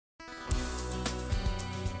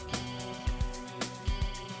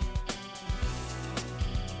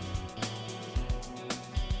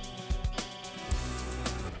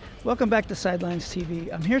Welcome back to Sidelines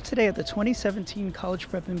TV. I'm here today at the 2017 College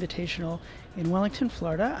Prep Invitational in Wellington,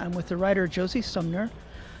 Florida. I'm with the rider Josie Sumner.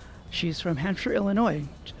 She's from Hampshire, Illinois.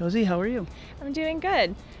 Josie, how are you? I'm doing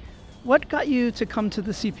good. What got you to come to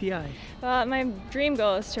the CPI? Well, my dream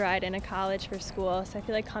goal is to ride in a college for school, so I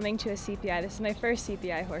feel like coming to a CPI, this is my first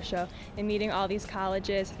CPI horse show, and meeting all these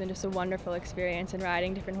colleges has been just a wonderful experience, and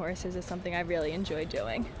riding different horses is something I really enjoy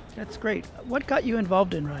doing. That's great. What got you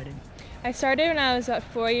involved in riding? I started when I was about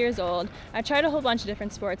 4 years old. I tried a whole bunch of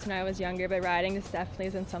different sports when I was younger, but riding just definitely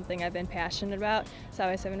isn't something I've been passionate about. So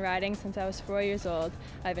I've been riding since I was 4 years old.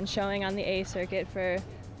 I've been showing on the A circuit for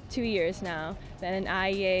 2 years now, then in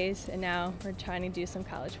IEAs, and now we're trying to do some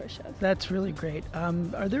college horse shows. That's really great.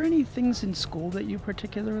 Are there any things in school that you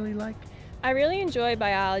particularly like? I really enjoy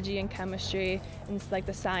biology and chemistry and like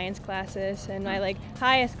the science classes, and my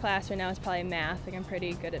highest class right now is probably math. I'm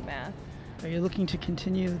pretty good at math. Are you looking to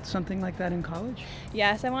continue something like that in college?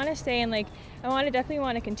 Yes, I want to stay in definitely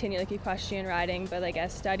want to continue equestrian riding, but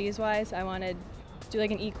as studies wise, I want to do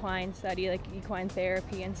an equine study, equine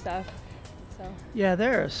therapy and stuff. So. Yeah,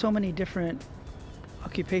 there are so many different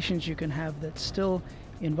occupations you can have that still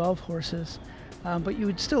involve horses, but you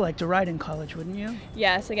would still like to ride in college, wouldn't you?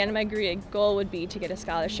 Yes, again, my goal would be to get a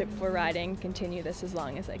scholarship for riding, continue this as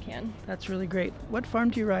long as I can. That's really great. What farm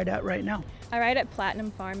do you ride at right now? I ride at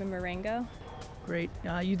Platinum Farm in Marengo. Great.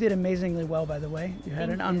 You did amazingly well, by the way. You had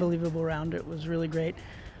Thank an you. unbelievable round. It was really great.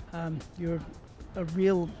 You're a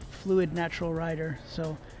real fluid, natural rider,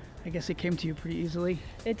 so I guess it came to you pretty easily.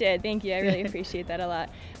 It did, thank you. I really appreciate that a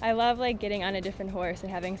lot. I love getting on a different horse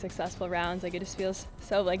and having successful rounds. It just feels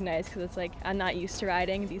so nice because it's I'm not used to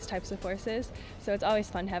riding these types of horses. So it's always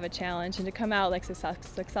fun to have a challenge and to come out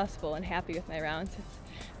successful and happy with my rounds.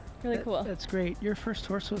 It's really cool. That's great. Your first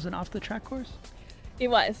horse was an off-the-track horse? It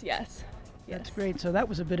was, yes. That's great. So that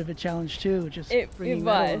was a bit of a challenge too, it bringing was,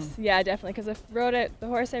 that along. yeah, definitely. Because the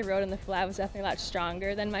horse I rode in the flat was definitely a lot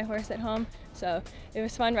stronger than my horse at home. So it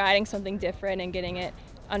was fun riding something different and getting it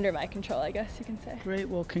under my control, I guess you can say. Great.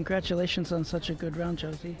 Well, congratulations on such a good round,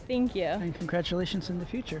 Josie. Thank you. And congratulations in the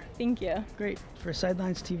future. Thank you. Great. For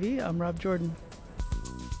Sidelines TV, I'm Rob Jordan.